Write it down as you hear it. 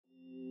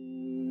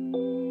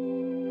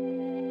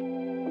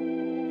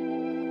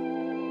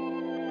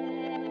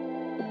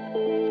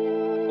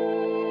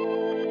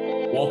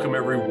Welcome,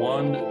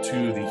 everyone,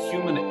 to the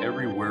Human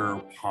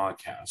Everywhere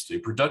podcast, a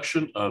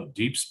production of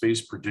Deep Space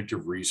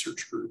Predictive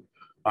Research Group.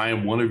 I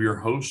am one of your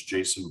hosts,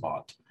 Jason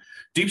Bott.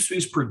 Deep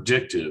Space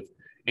Predictive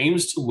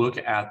aims to look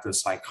at the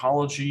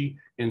psychology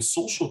and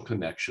social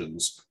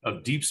connections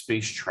of deep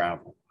space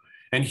travel.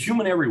 And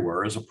Human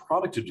Everywhere, as a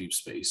product of deep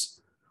space,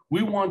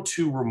 we want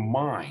to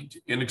remind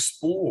and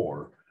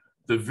explore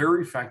the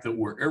very fact that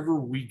wherever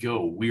we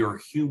go, we are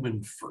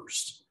human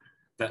first.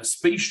 That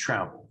space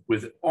travel,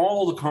 with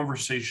all the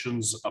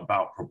conversations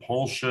about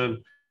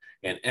propulsion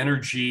and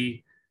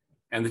energy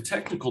and the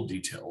technical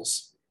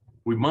details,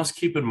 we must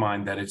keep in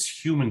mind that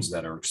it's humans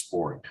that are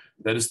exploring.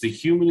 That is the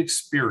human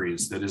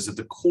experience that is at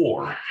the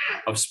core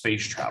of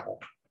space travel.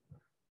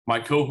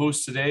 My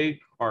co-hosts today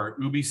are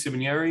Ubi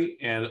Simonieri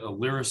and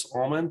Aliris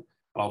Allman.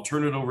 I'll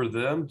turn it over to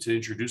them to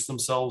introduce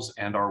themselves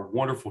and our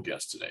wonderful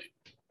guest today.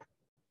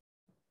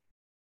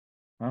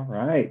 All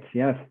right.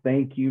 Yes.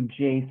 Thank you,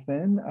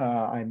 Jason.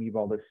 I'm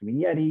Ubaldo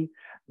Simonieri,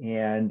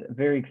 and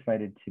very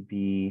excited to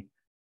be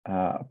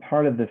a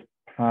part of this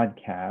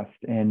podcast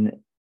and,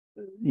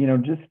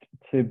 just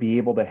to be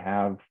able to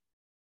have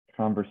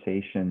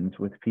conversations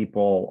with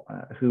people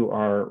who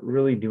are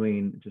really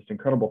doing just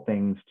incredible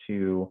things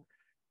to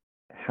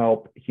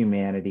help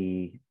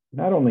humanity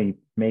not only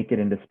make it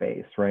into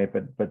space, right,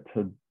 but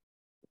to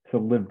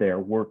live there,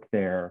 work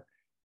there,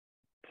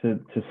 to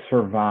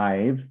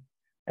survive.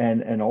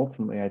 And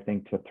ultimately, I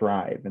think, to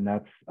thrive. And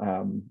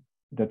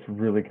that's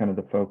really kind of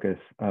the focus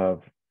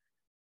of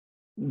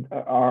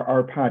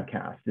our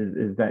podcast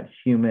is that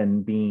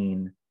human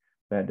being,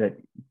 that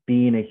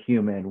being a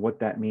human, what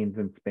that means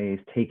in space,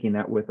 taking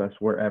that with us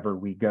wherever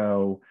we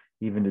go,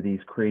 even to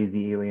these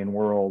crazy alien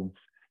worlds.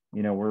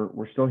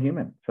 We're still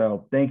human.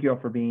 So thank you all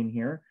for being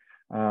here.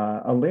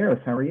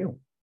 Aliris, how are you?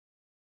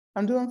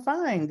 I'm doing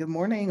fine. Good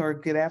morning or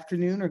good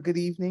afternoon or good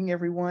evening,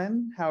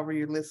 everyone, however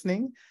you're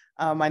listening.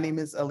 My name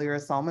is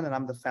Aliris Allman, and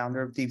I'm the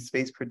founder of Deep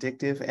Space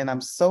Predictive. And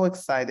I'm so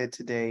excited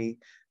today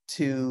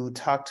to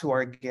talk to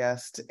our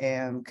guest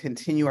and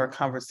continue our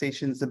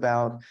conversations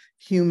about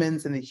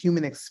humans and the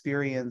human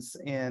experience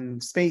in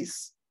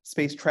space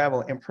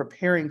travel, and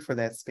preparing for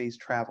that space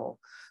travel.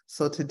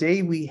 So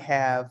today we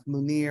have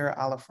Mounir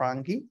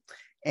Alafrangy,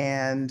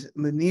 and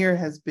Mounir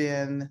has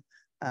been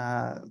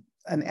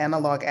an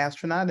analog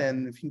astronaut.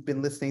 And if you've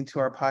been listening to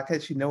our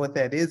podcast, you know what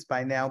that is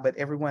by now, but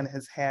everyone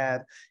has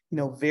had,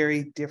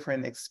 very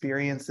different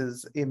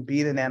experiences in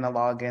being an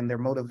analog and their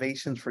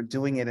motivations for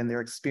doing it and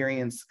their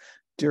experience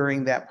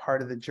during that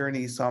part of the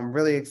journey. So I'm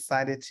really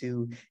excited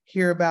to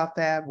hear about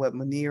that,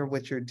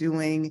 what you're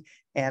doing,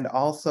 and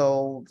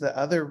also the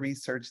other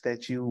research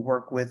that you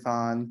work with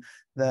on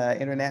the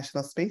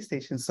International Space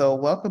Station. So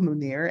welcome,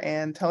 Mounir,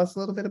 and tell us a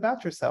little bit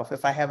about yourself,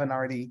 if I haven't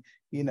already,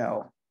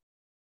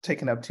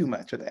 taken up too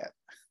much of that.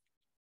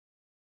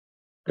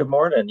 Good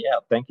morning. Yeah,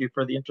 thank you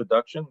for the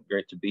introduction.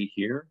 Great to be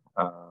here.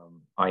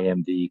 I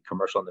am the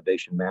Commercial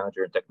Innovation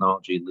Manager and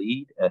Technology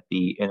Lead at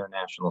the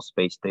International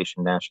Space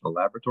Station National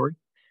Laboratory.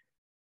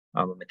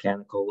 I'm a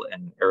mechanical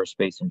and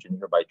aerospace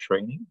engineer by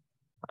training.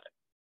 I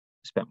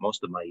spent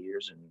most of my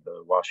years in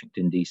the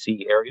Washington,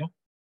 D.C. area.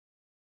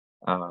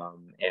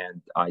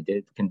 And I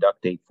did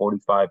conduct a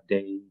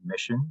 45-day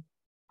mission,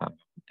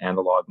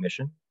 analog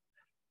mission,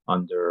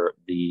 under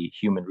the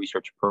Human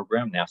Research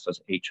Program,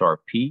 NASA's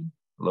HRP,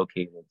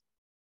 located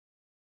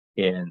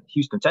in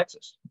Houston,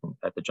 Texas,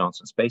 at the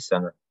Johnson Space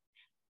Center.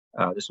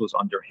 This was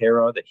under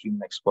HERA, the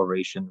Human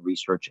Exploration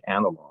Research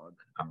Analog,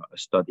 a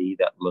study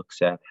that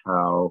looks at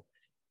how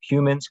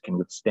humans can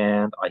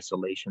withstand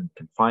isolation and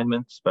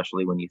confinement,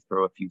 especially when you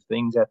throw a few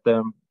things at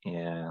them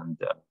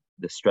and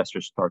the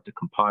stressors start to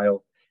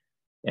compile.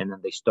 And then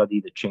they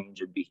study the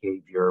change in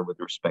behavior with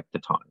respect to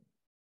time.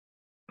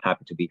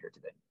 Happy to be here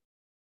today.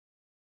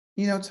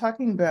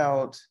 Talking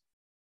about,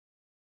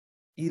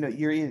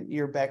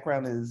 your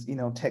background is,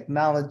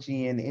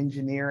 technology and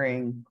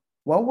engineering.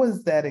 What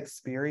was that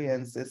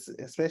experience,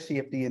 especially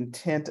if the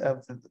intent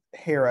of the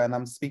HERA, and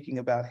I'm speaking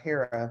about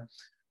HERA,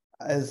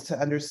 is to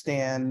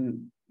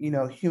understand,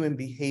 human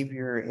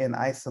behavior in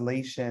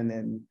isolation,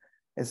 and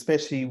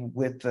especially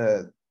with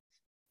the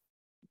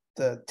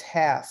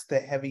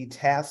heavy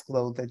task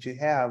load that you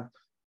have.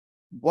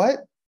 What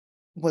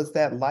was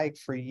that like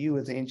for you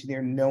as an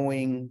engineer,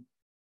 knowing,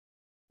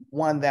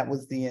 one, that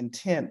was the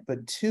intent,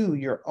 but two,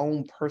 your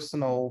own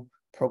personal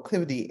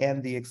proclivity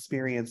and the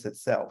experience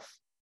itself?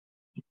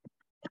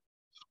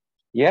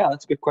 Yeah,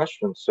 that's a good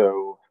question.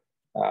 So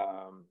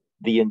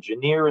the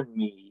engineer in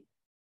me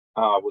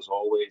was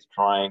always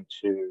trying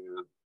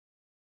to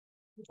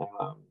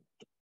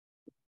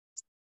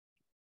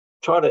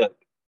try to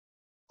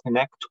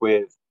connect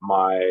with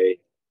my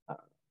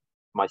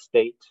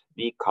state,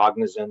 be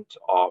cognizant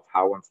of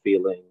how I'm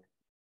feeling,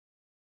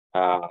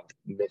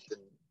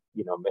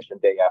 mission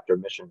day after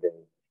mission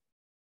day.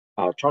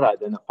 Try to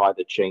identify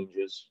the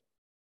changes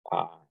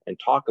and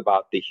talk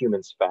about the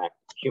human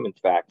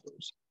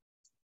factors.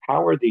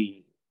 How are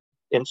the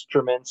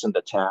instruments and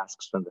the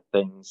tasks and the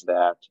things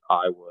that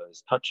I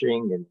was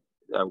touching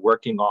and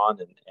working on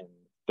and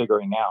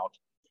figuring out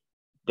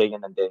day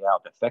in and day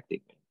out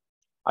affecting me?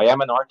 I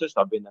am an artist.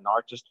 I've been an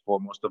artist for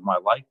most of my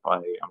life. I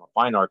am a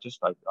fine artist.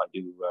 I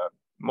do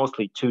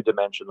mostly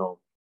two-dimensional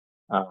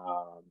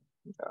uh,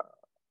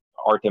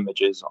 art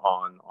images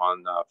on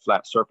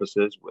flat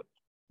surfaces with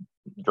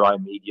dry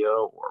media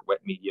or wet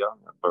media,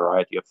 a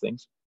variety of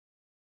things.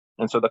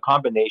 And so the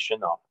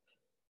combination of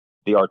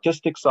the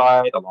artistic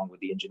side along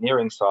with the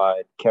engineering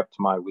side kept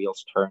my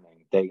wheels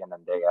turning day in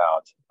and day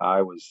out.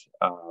 I was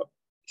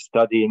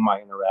studying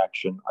my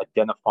interaction,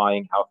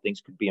 identifying how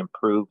things could be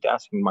improved,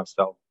 asking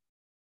myself,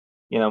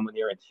 when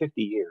you're in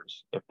 50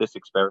 years, if this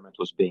experiment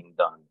was being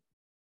done,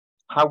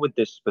 how would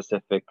this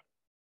specific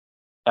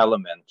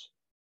element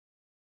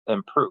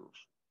improve?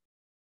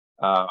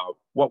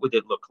 What would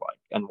it look like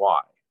and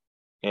why?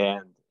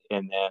 And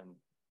then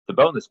the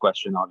bonus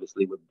question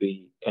obviously would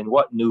be, and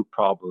what new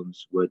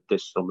problems would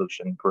this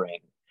solution bring?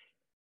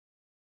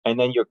 And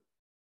then you're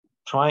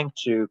trying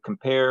to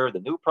compare the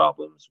new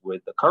problems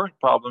with the current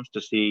problems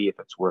to see if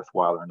it's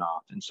worthwhile or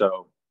not. And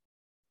so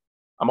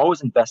I'm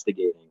always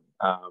investigating.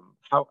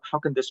 How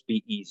can this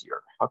be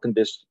easier? How can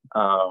this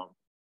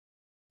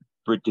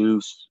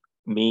reduce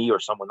me or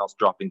someone else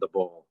dropping the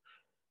ball?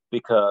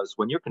 Because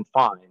when you're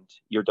confined,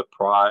 you're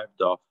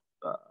deprived of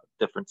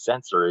different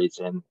sensories,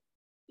 and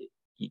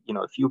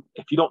if you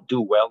don't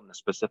do well in a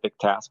specific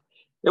task,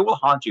 it will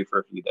haunt you for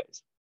a few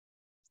days.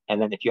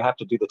 And then if you have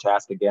to do the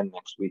task again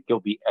next week, you'll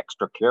be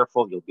extra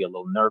careful. You'll be a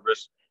little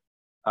nervous.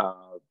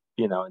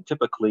 And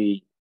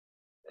typically,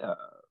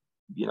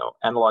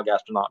 analog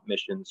astronaut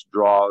missions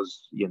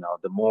draws,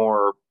 the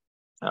more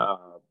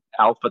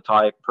alpha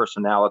type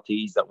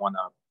personalities that want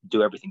to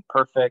do everything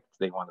perfect.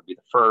 They want to be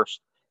the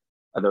first.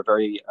 They're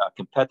very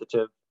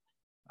competitive.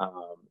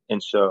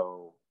 And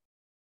so,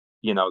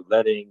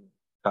 letting,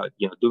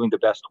 doing the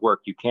best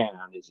work you can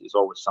is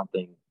always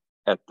something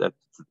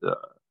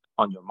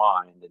on your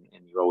mind,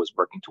 and you're always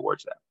working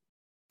towards that.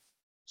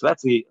 So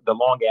that's the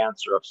long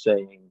answer of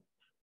saying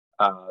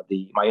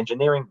my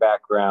engineering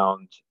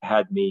background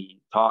had me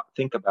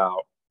think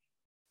about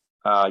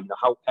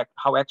how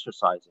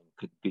exercising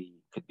could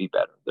be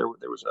better. There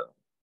was I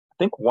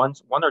think one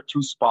or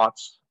two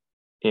spots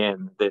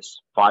in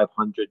this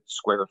 500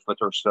 square foot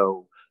or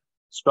so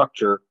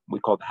structure we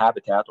called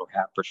habitat, or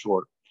HAB for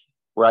short,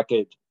 where I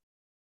could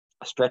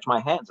stretch my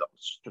hands up,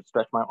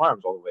 stretch my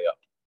arms all the way up.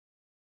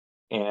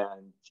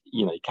 And,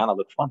 you kind of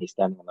look funny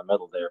standing in the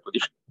middle there with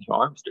your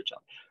arms stretched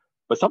out.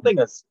 But something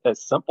as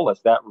simple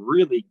as that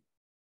really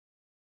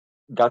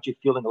got you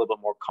feeling a little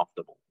bit more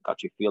comfortable,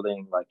 got you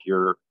feeling like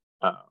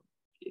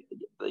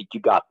like you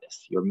got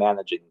this, you're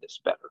managing this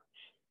better.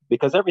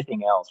 Because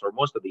everything else, or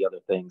most of the other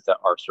things that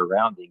are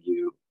surrounding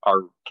you,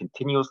 are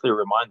continuously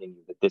reminding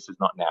you that this is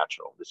not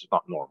natural, this is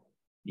not normal.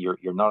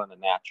 You're not in a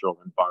natural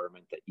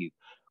environment that you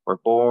were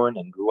born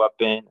and grew up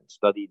in and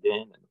studied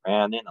in and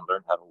ran in and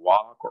learned how to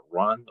walk or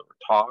run or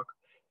talk.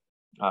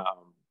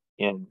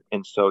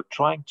 And so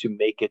trying to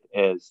make it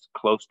as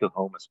close to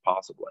home as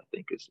possible, I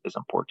think, is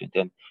important.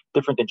 And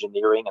different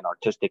engineering and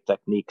artistic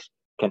techniques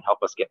can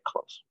help us get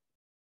close.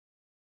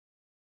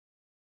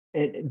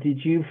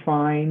 Did you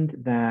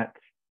find that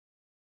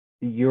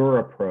your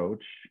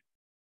approach,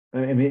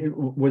 I mean,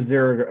 was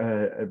there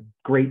a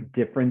great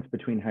difference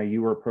between how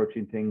you were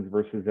approaching things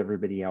versus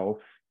everybody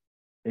else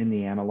in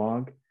the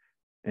analog?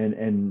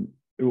 And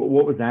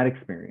what was that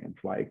experience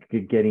like,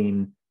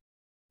 getting,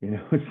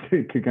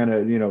 to kind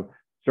of,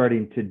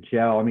 starting to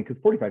gel? I mean,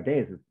 because 45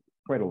 days is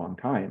quite a long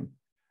time.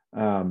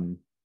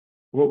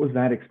 What was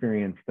that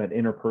experience, that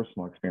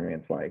interpersonal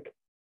experience, like?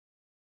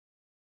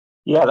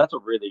 Yeah, that's a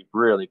really,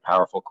 really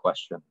powerful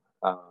question.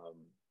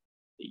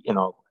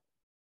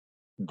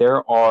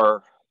 There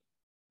are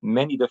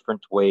many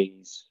different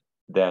ways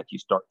that you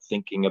start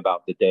thinking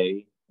about the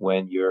day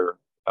when you're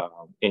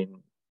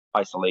in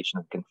isolation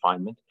and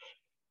confinement.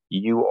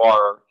 You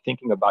are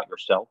thinking about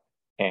yourself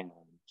and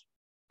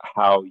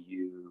how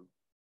you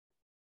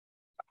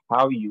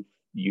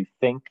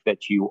think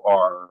that you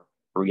are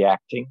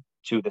reacting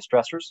to the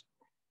stressors.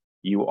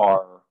 You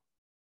are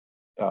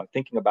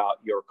thinking about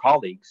your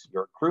colleagues,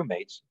 your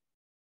crewmates,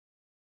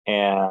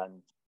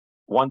 and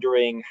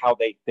wondering how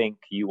they think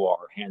you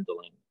are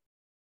handling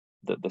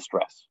the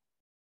stress.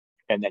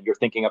 And then you're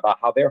thinking about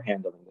how they're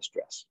handling the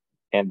stress.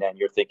 And then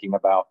you're thinking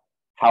about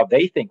how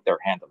they think they're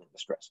handling the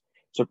stress.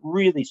 So it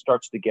really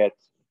starts to get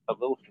a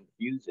little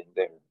confusing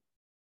there.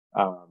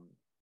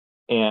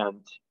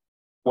 And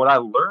what I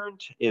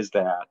learned is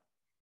that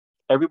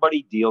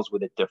everybody deals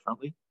with it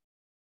differently.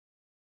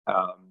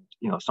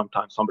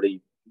 Sometimes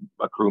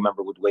a crew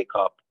member would wake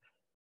up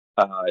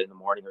in the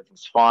morning,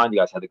 everything's fine. You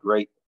guys had a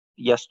great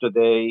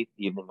yesterday.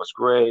 The evening was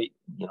great.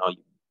 You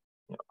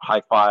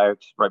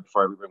high-fived right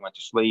before everybody went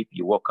to sleep.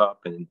 You woke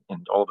up and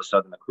all of a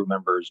sudden the crew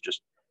member is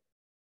just,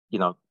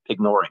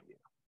 ignoring you.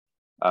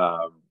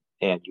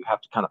 And you have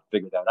to kind of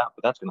figure that out.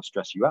 But that's going to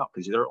stress you out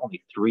because there are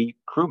only 3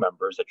 crew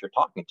members that you're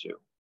talking to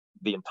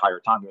the entire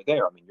time you're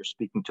there. I mean, you're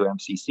speaking to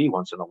MCC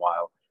once in a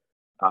while,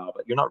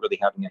 but you're not really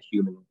having a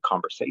human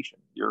conversation.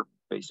 You're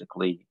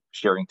basically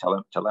sharing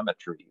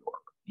telemetry or,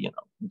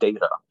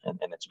 data, and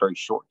it's very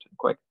short and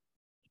quick.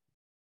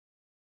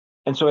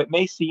 And so it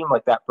may seem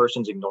like that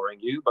person's ignoring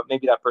you, but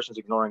maybe that person's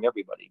ignoring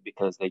everybody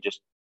because they just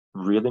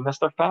really miss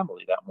their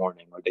family that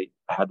morning, or they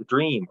had a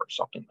dream or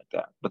something like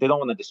that. But they don't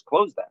want to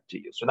disclose that to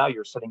you. So now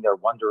you're sitting there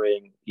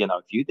wondering,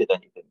 if you did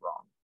anything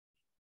wrong.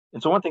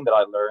 And so one thing that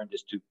I learned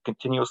is to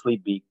continuously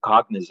be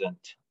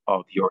cognizant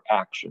of your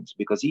actions,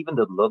 because even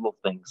the little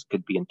things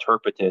could be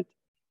interpreted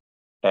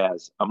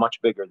as a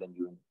much bigger than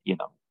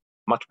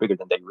much bigger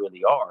than they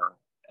really are.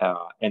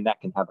 And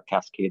that can have a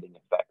cascading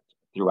effect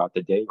throughout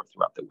the day or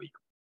throughout the week.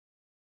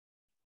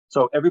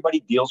 So everybody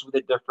deals with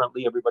it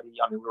differently.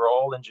 We're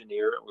all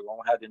engineers. We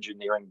all have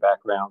engineering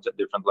backgrounds at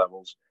different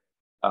levels.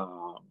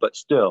 But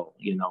still,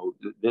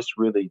 this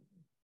really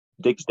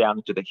digs down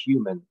into the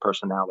human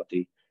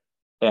personality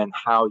and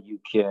how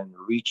you can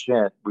reach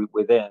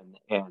within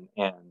and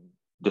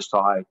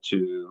decide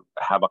to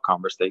have a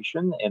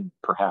conversation. And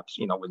perhaps,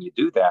 when you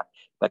do that,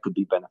 that could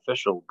be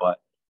beneficial, but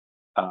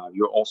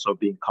you're also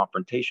being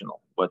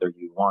confrontational, whether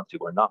you want to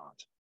or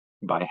not,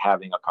 by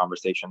having a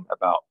conversation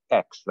about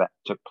X that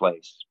took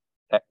place,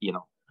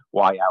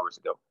 Y hours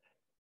ago,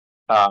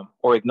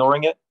 or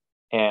ignoring it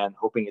and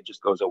hoping it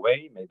just goes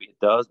away. Maybe it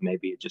does.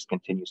 Maybe it just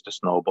continues to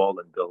snowball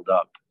and build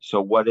up.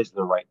 So what is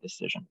the right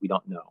decision? We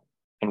don't know.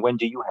 And when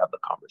do you have the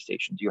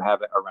conversation? Do you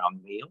have it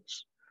around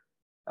meals?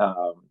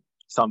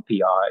 Some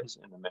PIs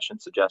in the mission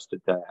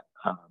suggested that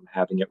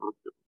having it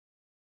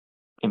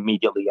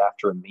immediately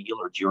after a meal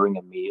or during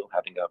a meal,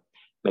 having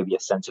maybe a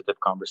sensitive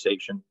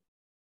conversation.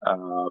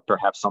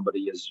 Perhaps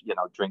somebody is,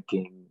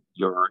 drinking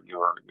your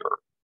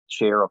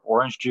share of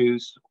orange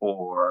juice,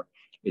 or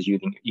is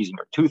using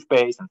your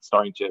toothpaste and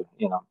starting to,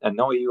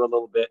 annoy you a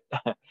little bit.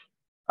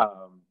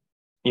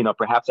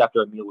 Perhaps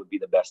after a meal would be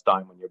the best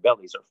time when your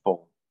bellies are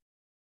full.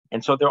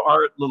 And so there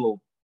are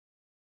little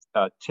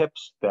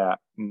tips that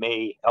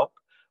may help,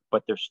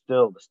 but the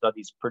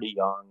study's pretty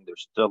young.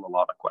 There's still a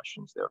lot of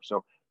questions there.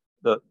 So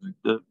the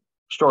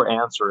short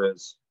answer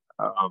is,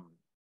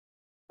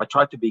 I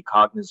try to be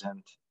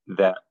cognizant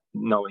that,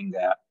 knowing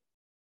that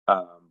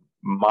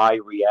my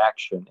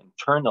reaction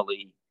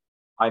internally,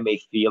 I may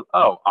feel,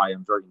 I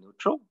am very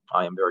neutral,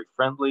 I am very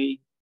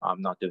friendly,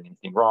 I'm not doing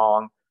anything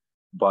wrong,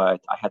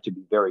 but I had to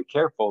be very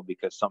careful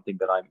because something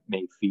that I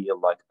may feel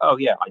like,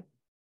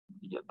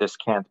 this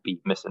can't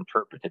be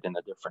misinterpreted in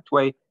a different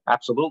way.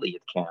 Absolutely,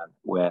 it can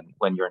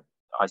when you're in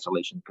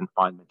isolation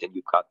confinement and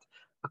you've got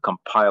a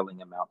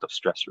compiling amount of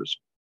stressors.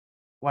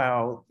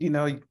 Wow,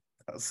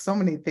 so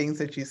many things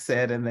that you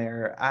said in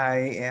there. I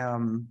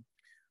am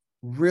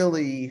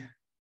really,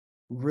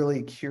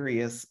 really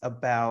curious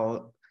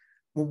about,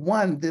 well,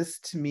 one, this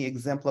to me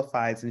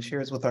exemplifies and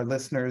shares with our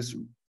listeners,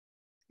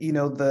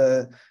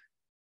 the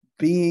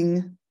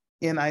being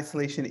in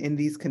isolation in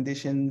these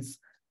conditions.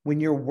 When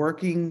you're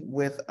working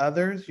with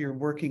others, you're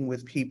working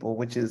with people,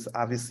 which is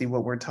obviously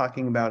what we're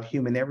talking about,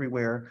 human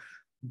everywhere.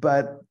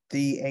 But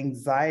the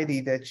anxiety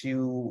that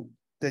you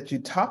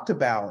talked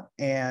about,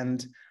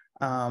 and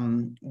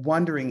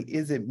wondering,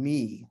 is it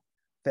me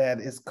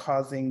that is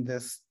causing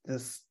this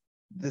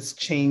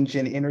change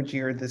in energy,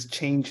 or this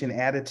change in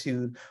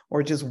attitude,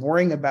 or just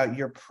worrying about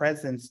your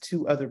presence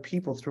to other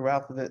people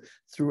throughout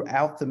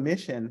the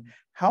mission?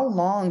 How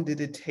long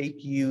did it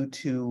take you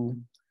to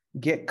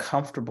get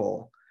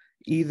comfortable,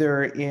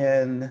 either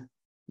in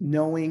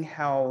knowing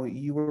how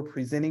you were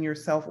presenting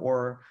yourself,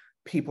 or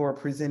people are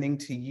presenting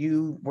to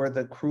you, where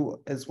the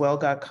crew as well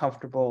got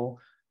comfortable,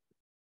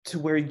 to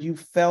where you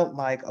felt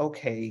like,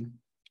 okay,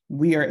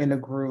 we are in a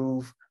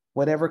groove,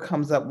 whatever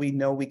comes up, we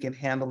know we can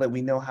handle it,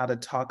 we know how to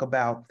talk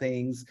about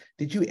things?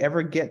 Did you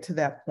ever get to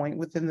that point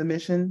within the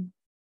mission?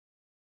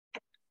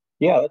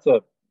 Yeah, that's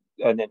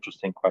an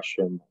interesting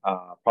question,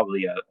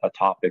 probably a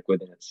topic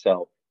within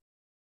itself.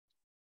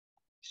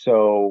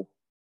 So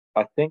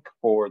I think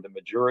for the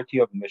majority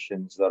of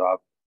missions that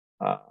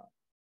I've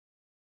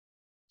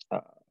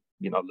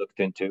looked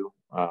into,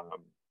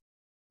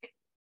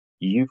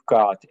 you've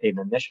got an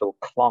initial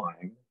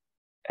climb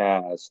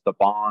as the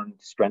bond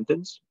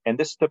strengthens, and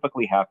this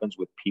typically happens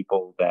with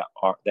people that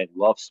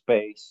love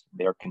space,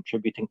 they're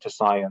contributing to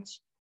science,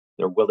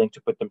 they're willing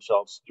to put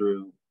themselves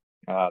through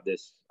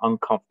this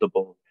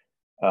uncomfortable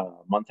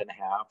month and a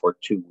half or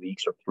 2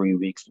 weeks or 3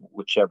 weeks,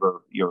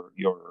 whichever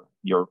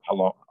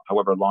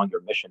however long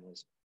your mission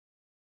is.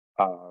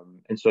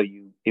 And so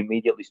you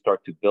immediately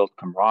start to build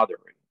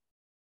camaraderie.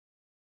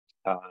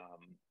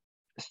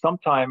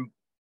 Sometime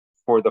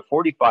for the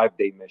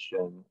 45-day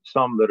mission,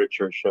 some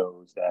literature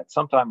shows that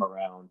sometime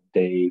around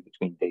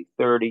between day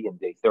 30 and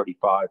day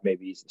 35,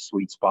 maybe is the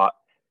sweet spot.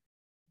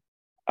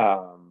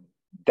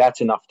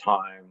 That's enough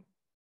time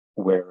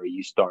where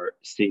you start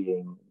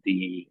seeing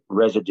the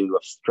residue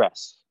of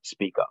stress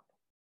speak up.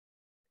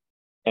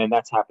 And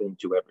that's happening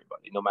to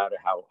everybody, no matter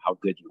how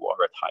good you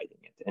are at hiding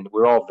it. And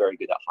we're all very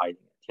good at hiding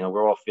it.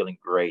 We're all feeling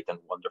great and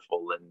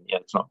wonderful, and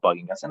it's not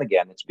bugging us. And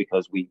again, it's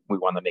because we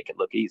want to make it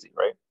look easy,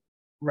 right?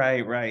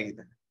 Right.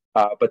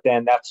 But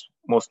then that's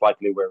most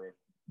likely where, if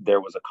there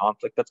was a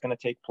conflict that's going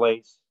to take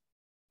place,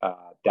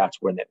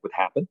 that's when it would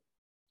happen.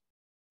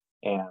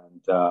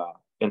 And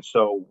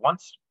so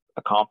once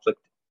a conflict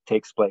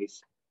takes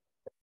place,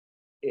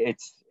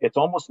 it's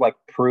almost like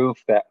proof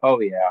that, oh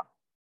yeah,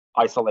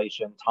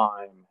 isolation,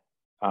 time,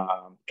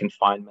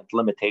 confinement,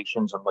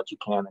 limitations on what you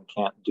can and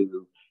can't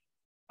do.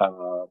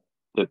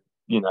 That,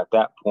 at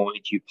that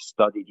point you've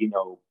studied,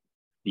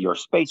 your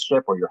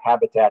spaceship or your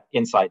habitat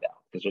inside out,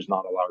 because there's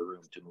not a lot of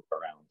room to move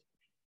around.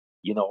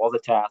 You know all the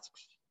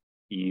tasks,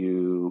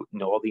 you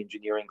know all the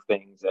engineering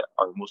things that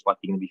are most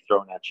likely going to be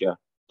thrown at you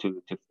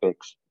to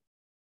fix.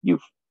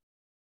 You've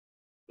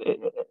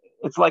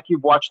It's like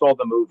you've watched all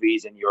the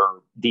movies in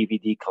your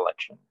DVD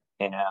collection,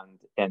 and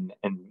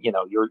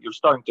you're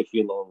starting to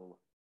feel a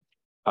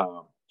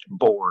little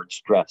bored,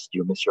 stressed.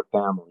 You miss your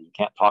family. You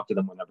can't talk to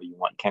them whenever you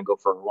want. You can't go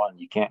for a run.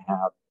 You can't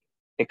have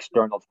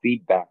external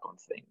feedback on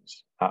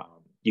things.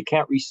 You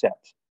can't reset.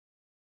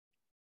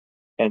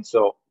 And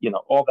so,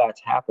 all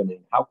that's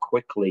happening. How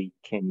quickly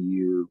can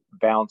you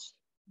bounce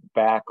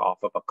back off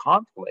of a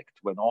conflict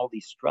when all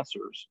these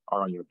stressors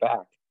are on your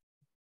back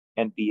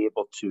and be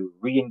able to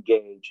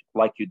re-engage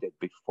like you did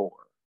before?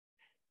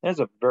 That's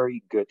a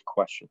very good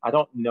question. I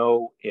don't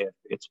know if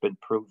it's been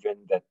proven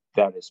that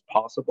that is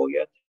possible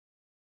yet.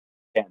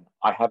 And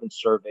I haven't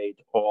surveyed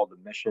all the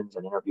missions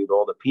and interviewed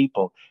all the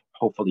people.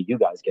 Hopefully you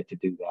guys get to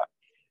do that.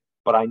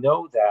 But I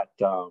know that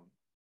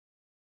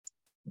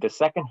the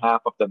second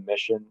half of the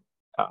mission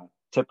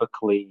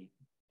typically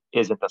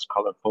isn't as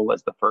colorful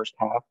as the first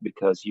half,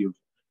 because you've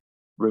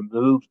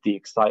removed the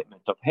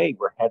excitement of, hey,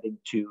 we're heading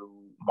to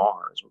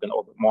Mars. We're going to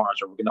orbit Mars,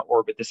 or we're going to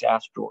orbit this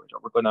asteroid, or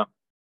we're going to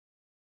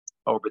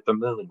orbit the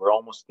moon. We're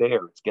almost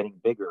there. It's getting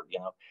bigger.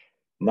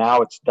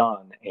 Now it's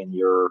done, and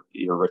you're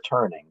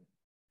returning,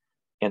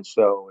 and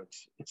so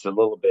it's a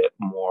little bit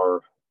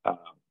more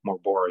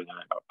boring,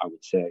 I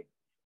would say.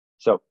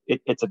 So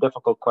it's a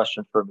difficult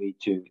question for me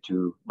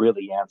to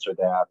really answer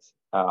that.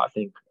 I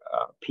think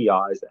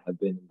PIs that have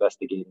been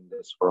investigating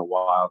this for a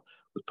while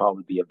would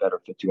probably be a better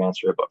fit to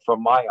answer it. But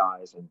from my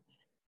eyes, and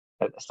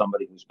as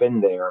somebody who's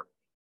been there,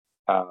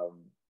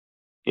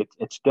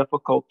 it's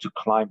difficult to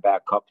climb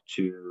back up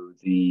to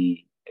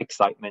the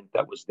excitement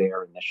that was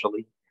there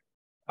initially.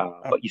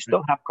 But you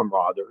still have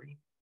camaraderie.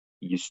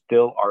 You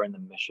still are in the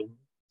mission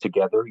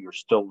together. You're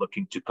still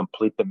looking to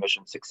complete the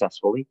mission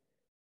successfully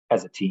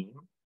as a team.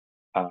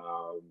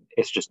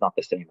 It's just not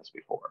the same as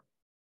before.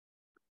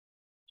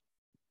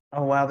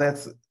 Oh, wow.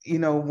 That's,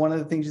 one of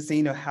the things you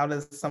say, how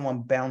does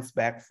someone bounce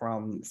back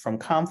from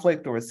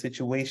conflict or a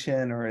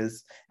situation, or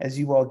as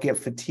you all get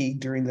fatigued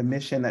during the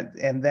mission?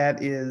 And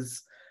that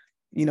is,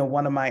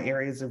 one of my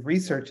areas of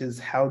research is,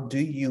 how do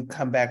you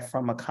come back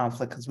from a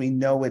conflict? Because we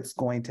know it's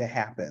going to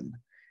happen.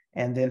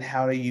 And then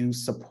how do you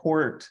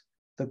support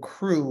the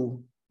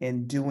crew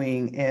in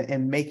doing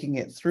and making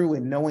it through,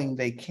 and knowing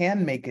they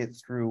can make it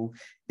through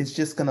is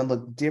just going to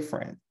look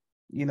different.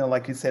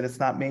 Like you said, it's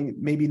not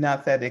maybe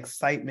not that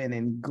excitement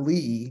and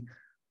glee,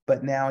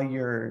 but now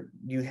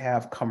you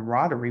have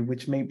camaraderie,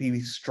 which may be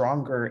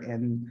stronger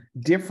and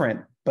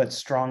different, but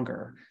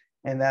stronger.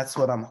 And that's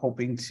what I'm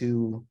hoping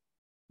to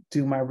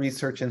do my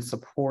research and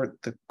support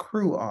the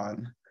crew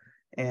on,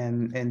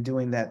 and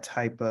doing that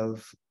type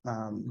of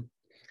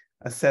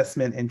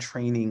assessment and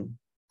training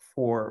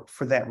for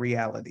that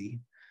reality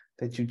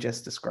that you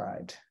just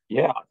described.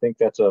 Yeah, I think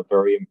that's a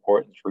very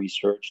important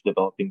research,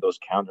 developing those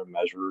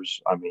countermeasures.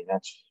 I mean,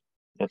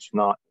 that's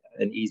not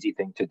an easy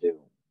thing to do.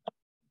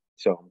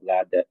 So I'm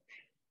glad that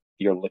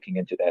you're looking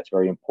into that. It's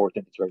very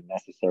important. It's very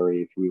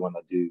necessary if we want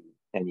to do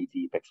any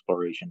deep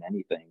exploration,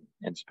 anything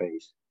in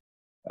space.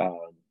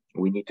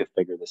 We need to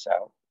figure this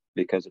out,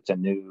 because it's a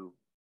new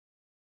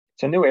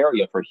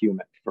area for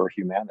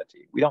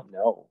humanity. We don't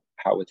know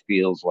how it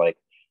feels like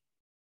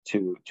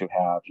to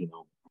have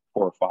 4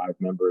 or 5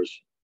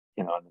 members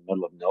in the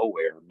middle of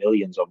nowhere,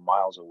 millions of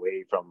miles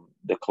away from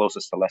the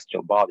closest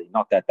celestial body.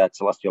 Not that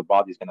celestial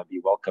body is going to be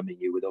welcoming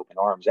you with open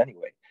arms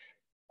anyway.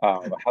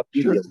 But how do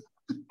you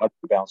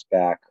bounce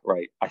back,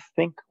 right? I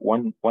think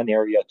one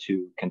area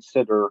to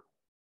consider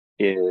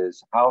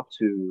is how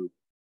to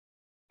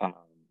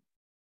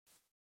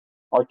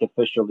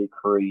artificially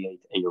create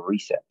a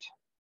reset.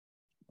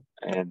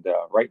 And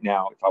right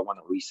now, if I want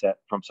to reset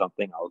from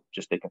something, I'll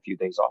just take a few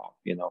days off,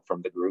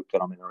 from the group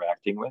that I'm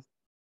interacting with.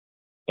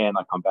 And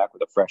I come back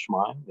with a fresh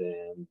mind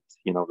and,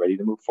 ready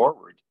to move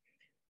forward.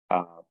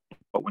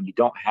 But when you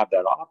don't have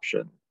that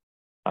option,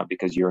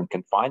 because you're in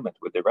confinement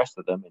with the rest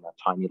of them in a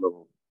tiny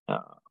little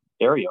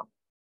area,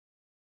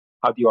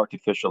 how do you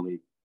artificially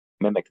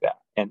mimic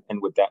that? And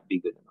would that be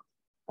good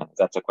enough?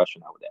 That's a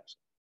question I would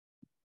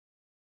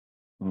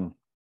ask.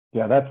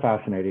 Yeah, that's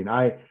fascinating.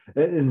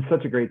 And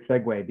such a great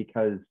segue,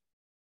 because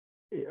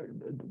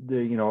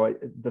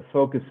the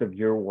focus of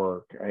your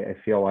work, I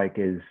feel like,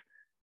 is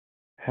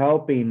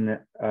helping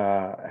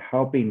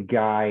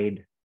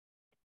guide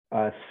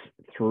us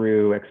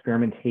through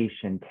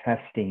experimentation,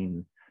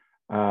 testing,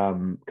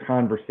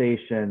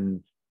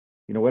 conversations,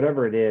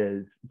 whatever it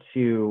is,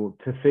 to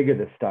figure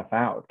this stuff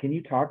out. Can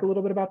you talk a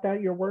little bit about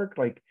that, your work,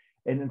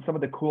 and some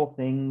of the cool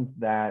things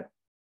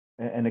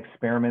and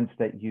experiments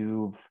that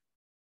you've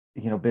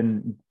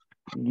been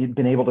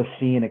able to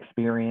see and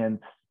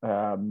experience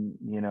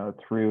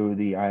through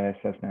the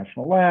ISS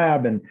National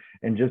Lab and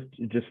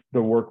just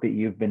the work that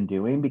you've been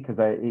doing, because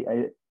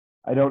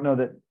I don't know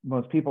that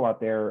most people out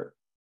there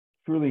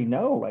truly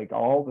know like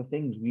all the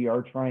things we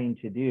are trying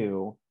to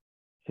do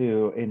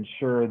to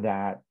ensure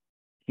that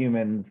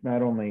humans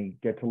not only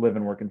get to live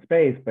and work in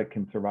space, but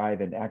can survive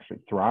and actually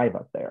thrive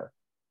up there.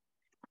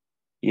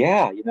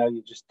 Yeah,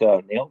 you just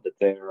nailed it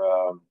there.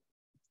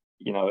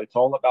 It's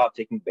all about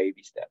taking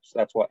baby steps.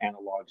 That's what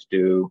analogs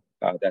do.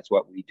 That's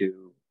what we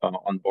do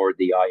on board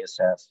the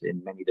ISS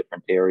in many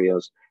different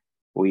areas.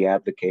 We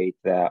advocate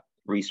that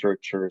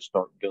researchers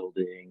start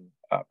building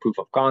proof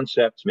of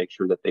concepts, make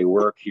sure that they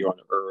work here on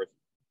Earth,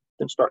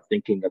 then start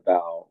thinking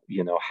about,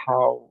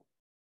 how,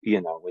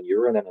 when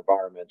you're in an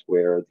environment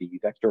where the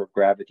vector of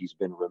gravity has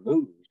been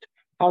removed,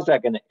 how's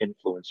that going to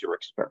influence your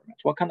experiment?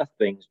 What kind of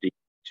things do you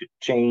need to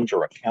change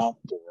or account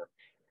for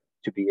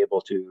to be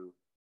able to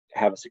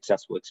have a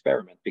successful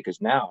experiment?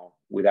 Because now,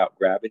 without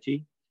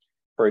gravity,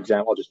 for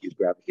example, I'll just use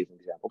gravity as an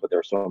example, but there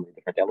are so many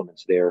different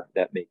elements there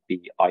that make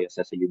the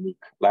ISS a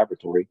unique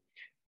laboratory.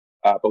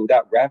 But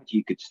without gravity,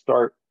 you could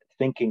start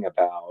thinking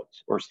about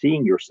or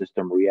seeing your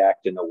system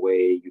react in a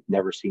way you've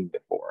never seen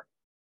before.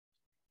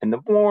 And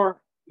the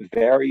more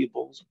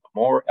variables, the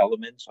more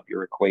elements of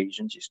your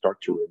equations you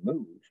start to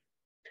remove,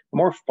 the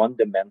more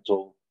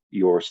fundamental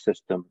your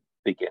system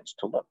begins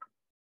to look.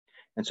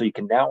 And so you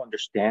can now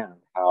understand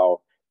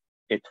how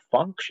it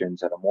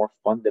functions at a more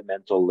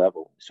fundamental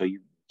level. So you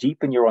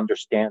deepen your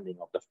understanding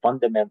of the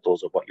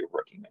fundamentals of what you're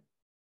working in.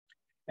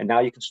 And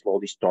now you can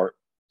slowly start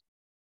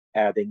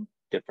adding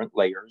different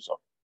layers of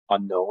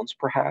unknowns,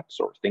 perhaps,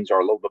 or things are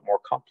a little bit more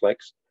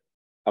complex,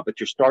 but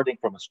you're starting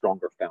from a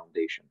stronger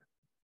foundation.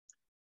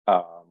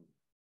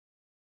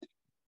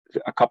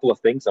 A couple of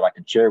things that I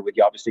can share with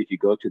you. Obviously, if you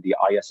go to the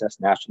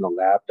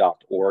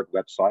issnationallab.org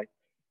website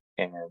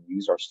and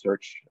use our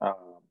search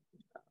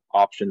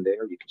option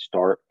there, you can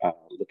start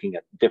looking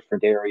at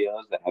different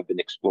areas that have been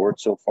explored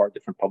so far,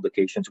 different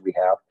publications we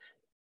have.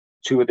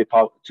 Two of the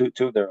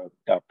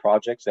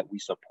projects that we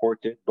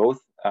supported, both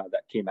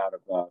that came out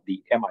of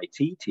the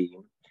MIT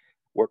team,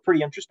 were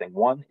pretty interesting.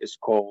 One is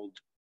called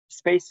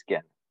Space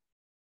Skin,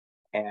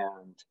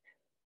 and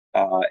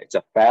it's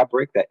a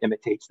fabric that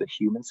imitates the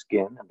human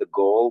skin, and the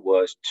goal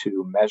was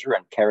to measure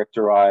and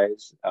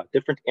characterize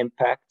different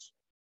impacts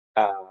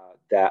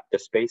that the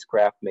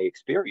spacecraft may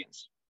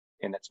experience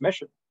in its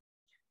mission.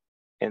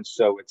 And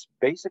so it's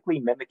basically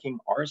mimicking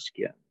our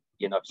skin.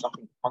 If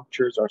something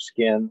punctures our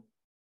skin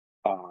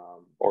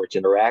or it's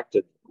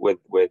interacted with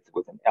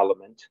an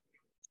element,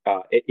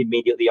 it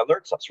immediately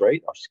alerts us,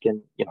 right? Our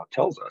skin,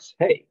 tells us,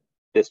 hey,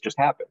 this just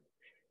happened.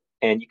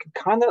 And you can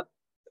kind of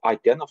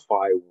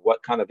identify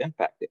what kind of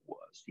impact it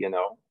was,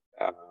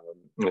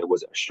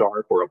 was it a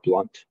sharp or a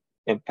blunt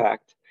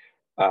impact?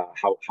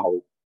 How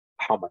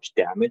much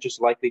damage is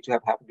likely to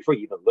have happened before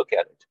you even look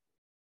at it.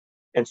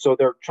 And so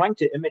they're trying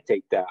to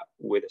imitate that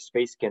with a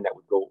space skin that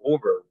would go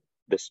over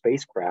the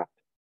spacecraft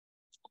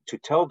to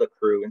tell the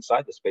crew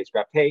inside the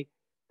spacecraft, hey,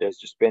 there's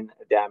just been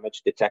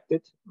damage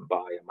detected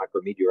by a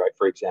micrometeorite,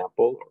 for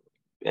example, or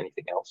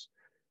anything else,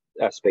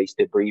 space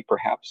debris,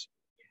 perhaps.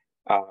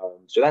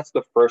 So that's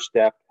the first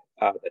step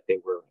that they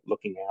were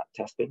looking at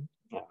testing,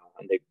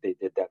 and they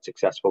did that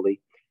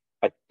successfully.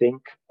 I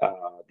think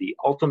the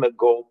ultimate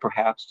goal,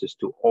 perhaps, is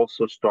to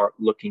also start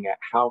looking at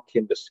how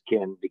can the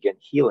skin begin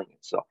healing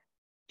itself,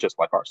 just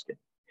like our skin.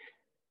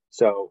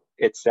 So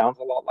it sounds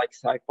a lot like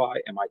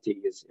sci-fi. MIT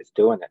is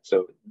doing it.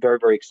 So very,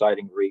 very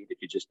exciting read.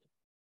 If you just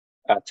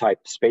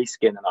type Space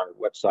Skin on our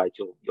website,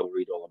 you'll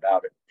read all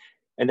about it.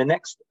 And the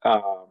next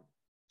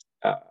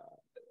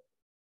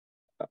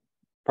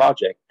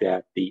project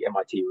that the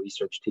MIT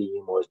research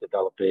team was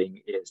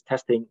developing is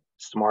testing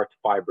smart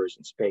fibers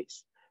in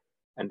space.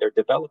 And they're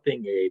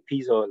developing a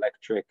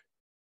piezoelectric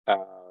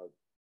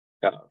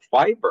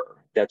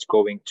fiber that's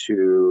going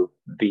to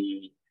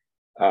be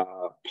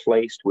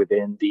placed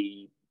within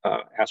the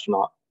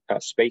astronaut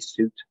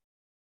spacesuit.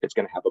 It's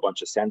going to have a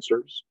bunch of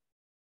sensors.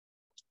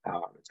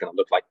 It's going to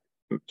look like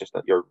just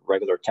your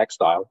regular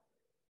textile.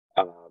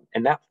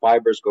 And that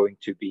fiber is going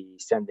to be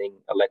sending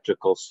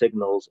electrical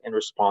signals in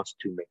response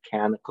to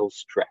mechanical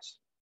stress,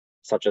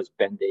 such as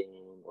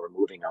bending or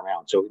moving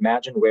around. So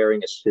imagine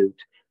wearing a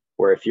suit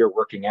where if you're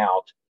working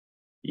out,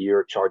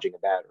 you're charging a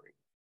battery.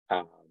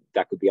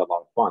 That could be a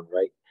lot of fun,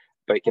 right?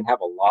 But it can have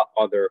a lot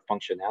other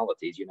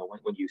functionalities.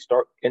 When you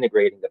start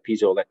integrating the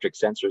piezoelectric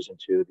sensors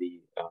into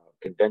the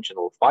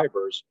conventional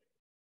fibers,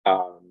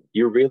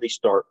 you really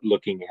start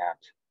looking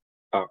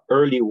at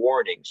early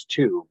warnings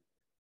too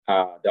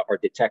that are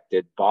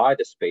detected by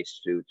the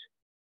spacesuit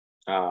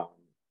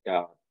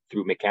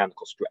through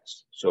mechanical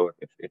stress. So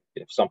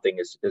if something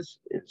is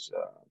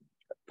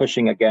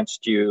pushing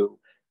against you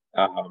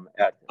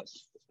at a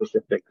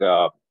specific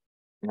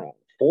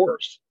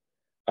force,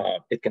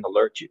 it can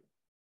alert you.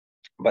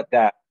 But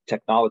that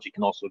technology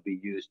can also be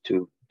used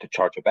to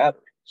charge a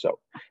battery. So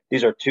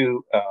these are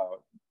two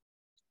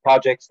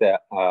projects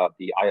that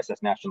the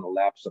ISS National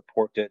Lab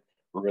supported.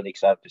 We're really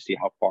excited to see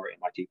how far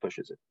MIT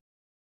pushes it.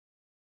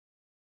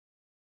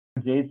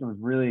 Jason was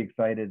really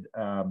excited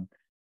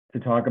to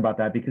talk about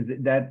that, because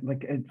that,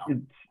 like, it's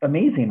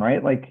amazing,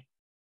 right? Like,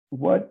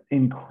 what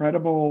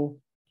incredible,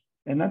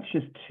 and that's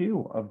just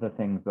two of the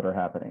things that are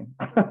happening.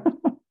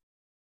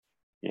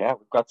 Yeah,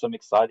 we've got some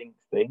exciting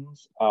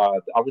things. I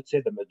would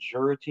say the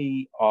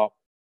majority of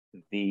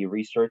the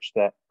research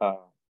that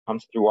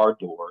comes through our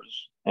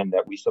doors and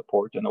that we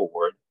support and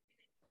award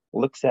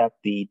looks at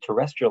the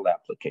terrestrial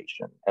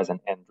application as an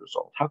end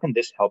result. How can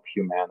this help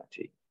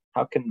humanity?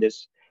 How can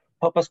this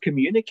help us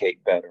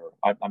communicate better?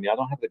 I mean, I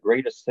don't have the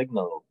greatest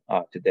signal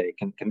today.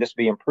 Can this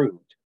be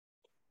improved?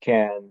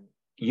 Can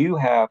you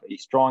have a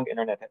strong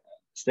internet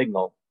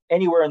signal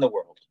anywhere in the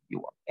world? You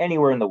are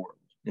anywhere in the world,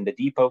 in the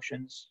deep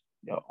oceans,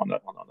 on the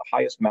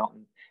highest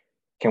mountain.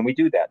 Can we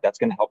do that? That's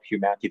going to help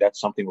humanity. That's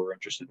something we're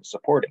interested in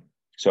supporting.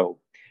 So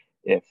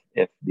if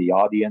the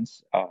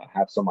audience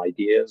have some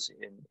ideas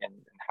in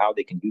how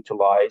they can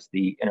utilize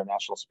the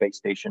International Space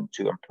Station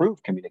to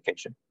improve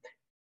communication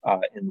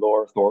in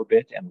low Earth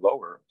orbit and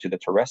lower to the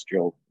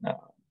terrestrial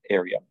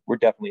area, we're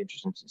definitely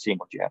interested in seeing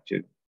what you have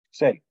to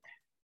say.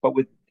 But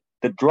with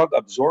the drug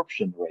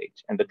absorption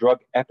rate and the drug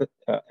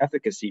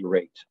efficacy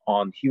rate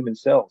on human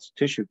cells,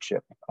 tissue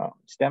chip,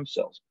 stem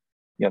cells,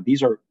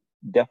 these are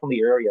definitely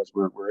areas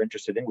we're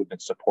interested in. We've been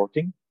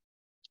supporting.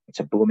 It's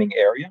a booming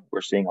area.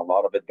 We're seeing a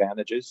lot of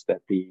advantages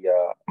that the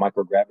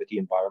microgravity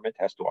environment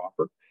has to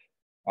offer.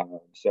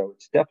 So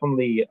it's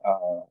definitely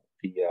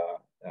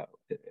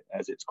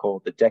as it's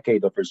called, the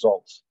decade of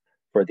results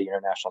for the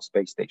International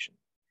Space Station.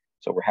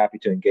 So we're happy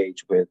to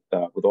engage with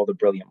all the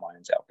brilliant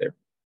minds out there.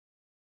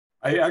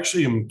 I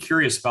actually am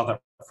curious about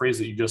that phrase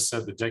that you just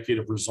said, the decade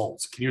of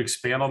results. Can you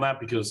expand on that?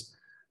 Because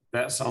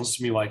that sounds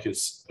to me like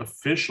it's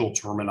official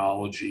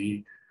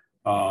terminology,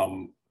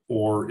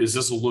 or is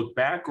this a look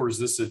back, or is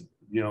this a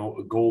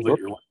goal that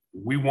you're like,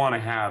 we want to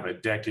have a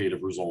decade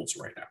of results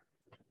right now?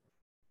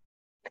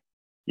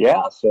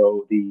 Yeah,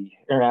 so the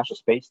International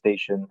Space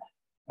Station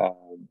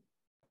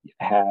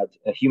had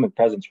a human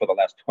presence for the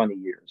last 20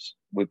 years.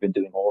 We've been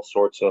doing all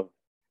sorts of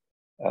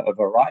a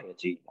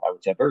variety, I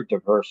would say, a very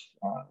diverse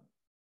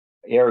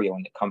area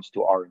when it comes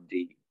to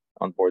R&D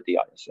on board the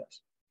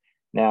ISS.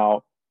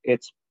 Now,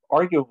 it's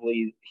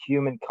arguably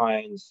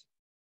humankind's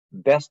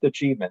best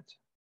achievement.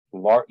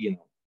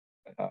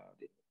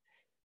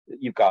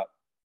 You've got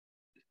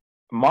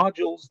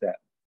modules that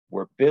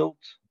were built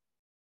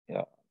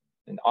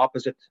in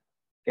opposite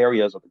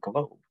areas of the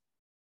globe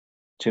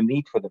to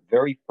meet for the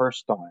very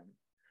first time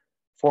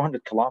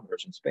 400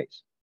 kilometers in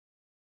space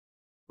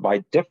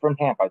by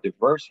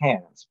diverse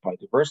hands, by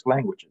diverse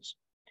languages,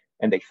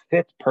 and they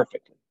fit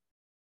perfectly.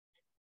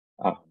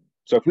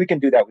 So if we can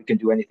do that, we can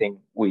do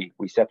anything we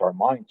set our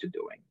mind to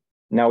doing.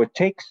 Now, it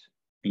takes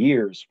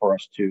years for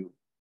us to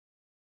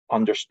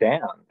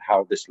understand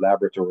how this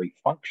laboratory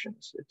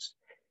functions.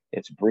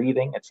 It's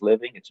breathing, it's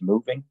living, it's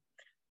moving.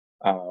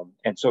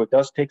 And so it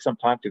does take some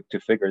time to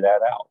figure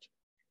that out.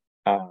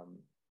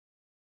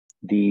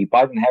 The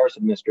Biden-Harris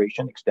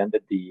administration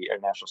extended the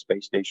International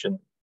Space Station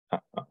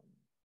to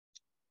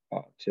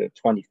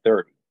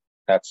 2030.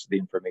 That's the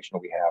information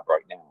we have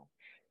right now.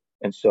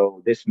 And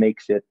so this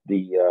makes it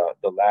the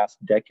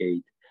last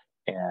decade,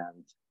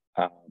 and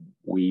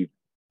we've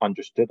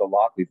understood a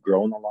lot, we've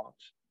grown a lot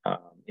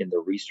in the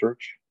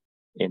research,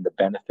 in the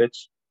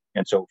benefits.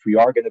 And so if we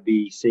are going to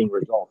be seeing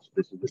results,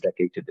 this is the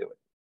decade to do it.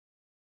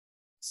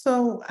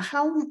 So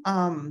how,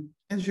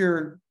 as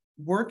you're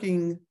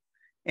working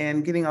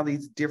and getting all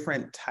these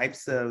different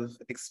types of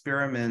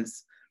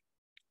experiments,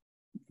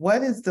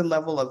 what is the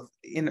level of,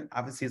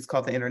 obviously it's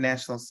called the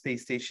International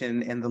Space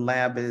Station and the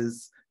lab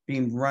is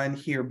being run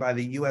here by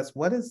the US.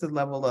 What is the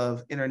level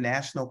of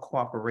international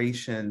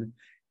cooperation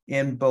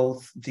in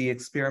both the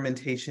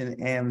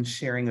experimentation and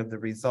sharing of the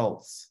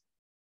results?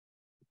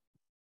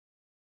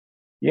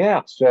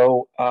 Yeah,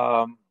 so,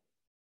 the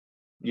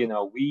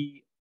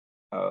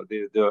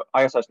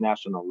ISS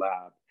National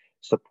Lab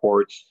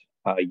supports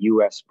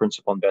US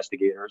principal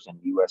investigators and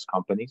US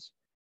companies.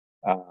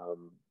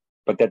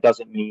 But that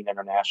doesn't mean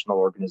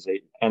international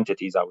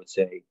entities, I would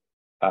say,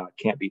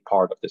 can't be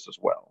part of this as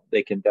well.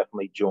 They can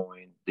definitely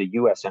join the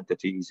US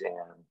entities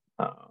and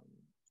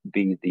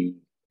be the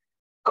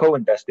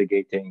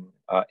co-investigating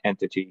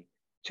entity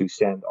to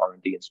send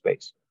R&D in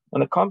space.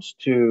 When it comes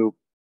to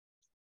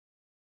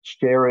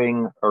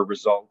sharing our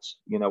results,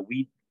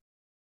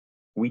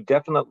 we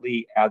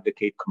definitely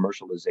advocate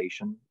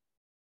commercialization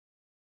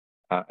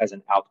as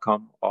an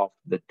outcome of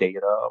the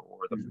data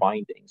or the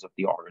findings of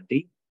the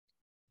R&D.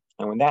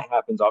 And when that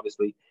happens,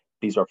 obviously,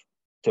 these are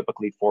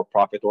typically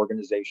for-profit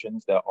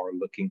organizations that are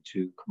looking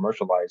to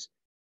commercialize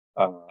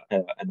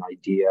an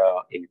idea,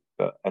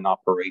 an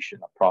operation,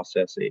 a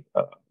process,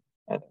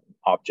 an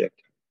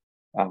object.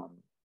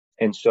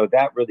 And so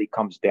that really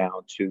comes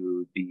down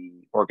to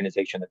the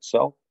organization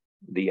itself,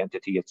 the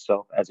entity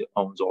itself, as it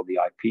owns all the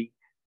IP.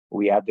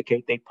 We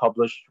advocate they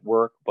publish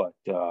work, but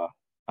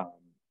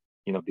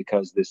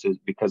because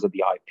of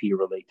the IP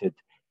related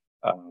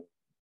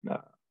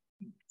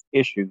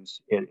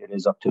issues, it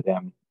is up to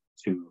them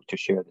to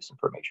share this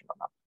information or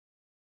not.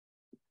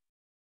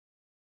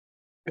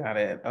 Got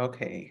it.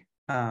 Okay.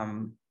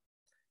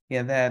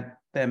 Yeah,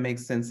 that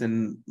makes sense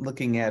in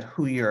looking at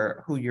who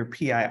your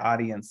PI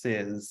audience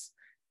is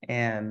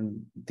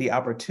and the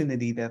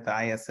opportunity that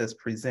the ISS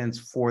presents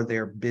for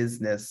their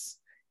business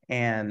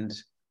and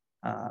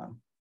uh,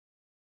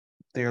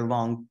 their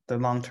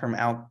long-term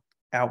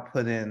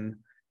output and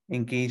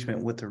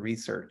engagement with the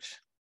research.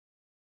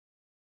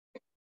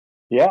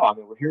 Yeah, I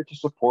mean, we're here to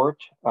support.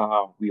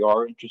 We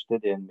are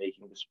interested in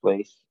making this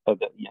place,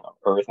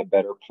 Earth, a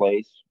better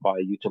place by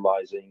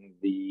utilizing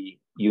the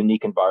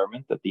unique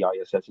environment that the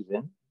ISS is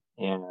in,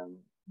 and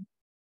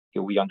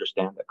we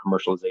understand that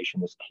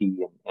commercialization is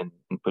key in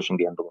pushing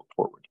the envelope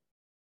forward.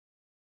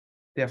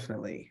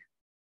 Definitely.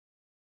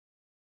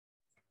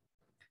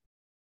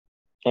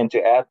 And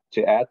to add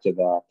to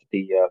that,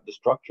 the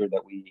structure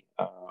that we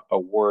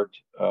award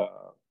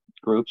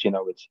groups,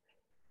 it's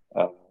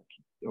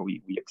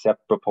we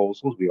accept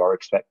proposals. We are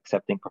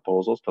accepting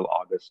proposals till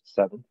August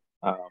 7th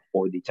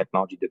for the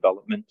technology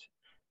development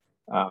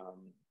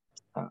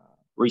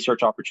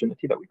research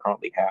opportunity that we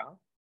currently have.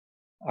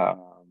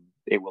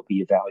 It will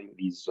be evaluated.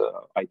 These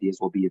ideas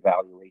will be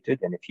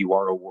evaluated, and if you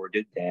are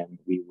awarded, then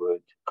we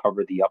would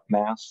cover the up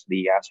mass,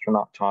 the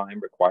astronaut time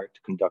required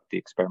to conduct the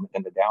experiment,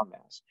 and the down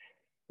mass.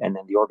 And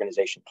then the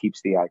organization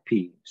keeps the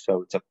IP.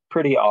 So it's a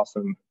pretty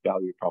awesome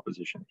value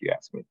proposition, if you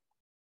ask me.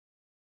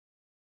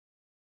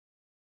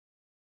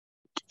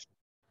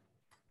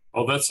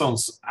 Oh, that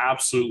sounds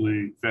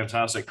absolutely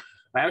fantastic.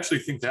 I actually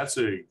think that's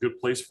a good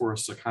place for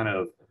us to kind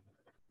of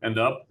end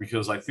up,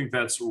 because I think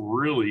that's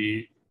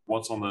really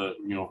what's on the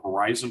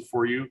horizon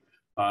for you.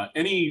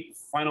 Any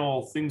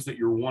final things that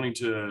you're wanting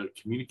to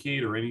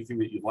communicate, or anything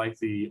that you'd like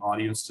the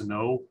audience to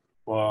know?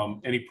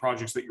 Any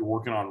projects that you're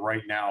working on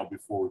right now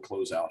before we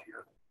close out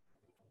here?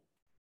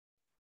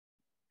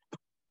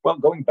 Well,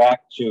 going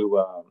back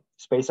to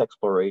space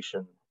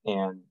exploration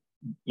and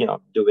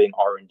doing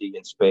R&D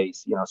in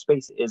space,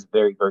 space is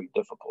very, very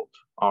difficult.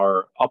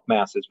 Our up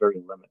mass is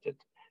very limited,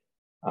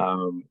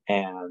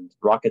 and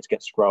rockets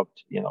get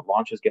scrubbed.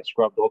 Launches get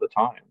scrubbed all the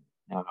time.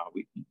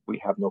 We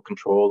have no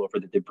control over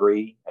the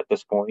debris at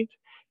this point,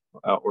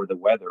 or the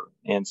weather,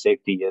 and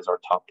safety is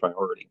our top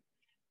priority.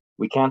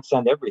 We can't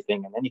send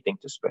everything and anything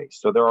to space,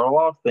 so there are a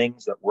lot of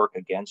things that work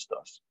against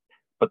us.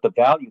 But the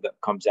value that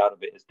comes out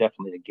of it is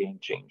definitely a game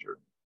changer.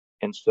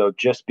 And so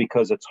just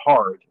because it's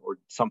hard or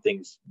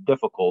something's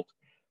difficult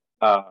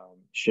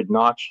should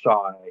not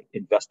shy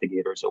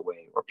investigators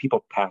away or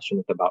people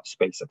passionate about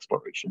space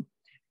exploration.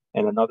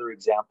 And another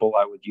example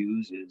I would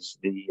use is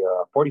the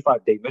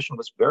 45-day mission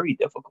was very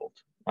difficult.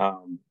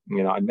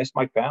 I missed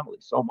my family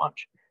so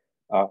much.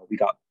 We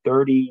got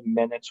 30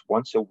 minutes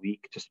once a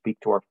week to speak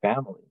to our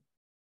family.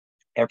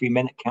 Every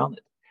minute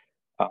counted.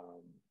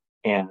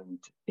 And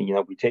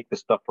we take this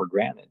stuff for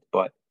granted,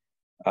 but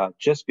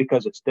just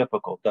because it's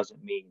difficult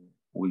doesn't mean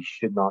we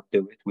should not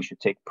do it. We should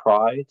take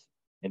pride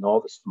in all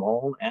the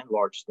small and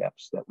large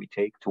steps that we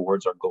take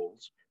towards our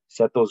goals.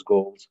 Set those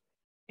goals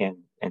and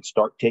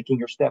start taking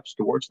your steps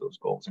towards those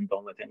goals, and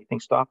don't let anything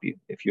stop you.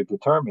 If you're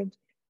determined,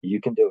 you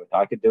can do it.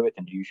 I could do it,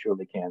 and you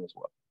surely can as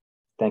well.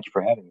 Thank you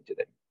for having me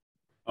today.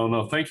 Oh,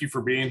 no, thank you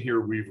for being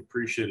here. We've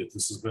appreciated it.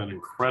 This has been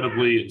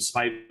incredibly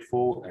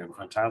insightful and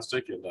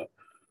fantastic. And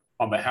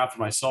on behalf of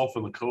myself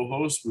and the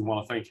co-host, we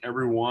want to thank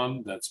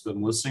everyone that's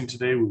been listening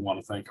today. We want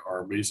to thank our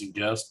amazing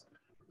guests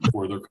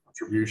for their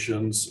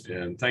contributions.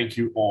 And thank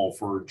you all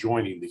for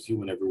joining the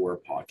Human Everywhere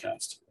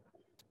podcast.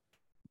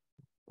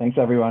 Thanks,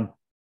 everyone.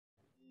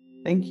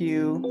 Thank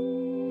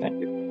you.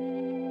 Thank you.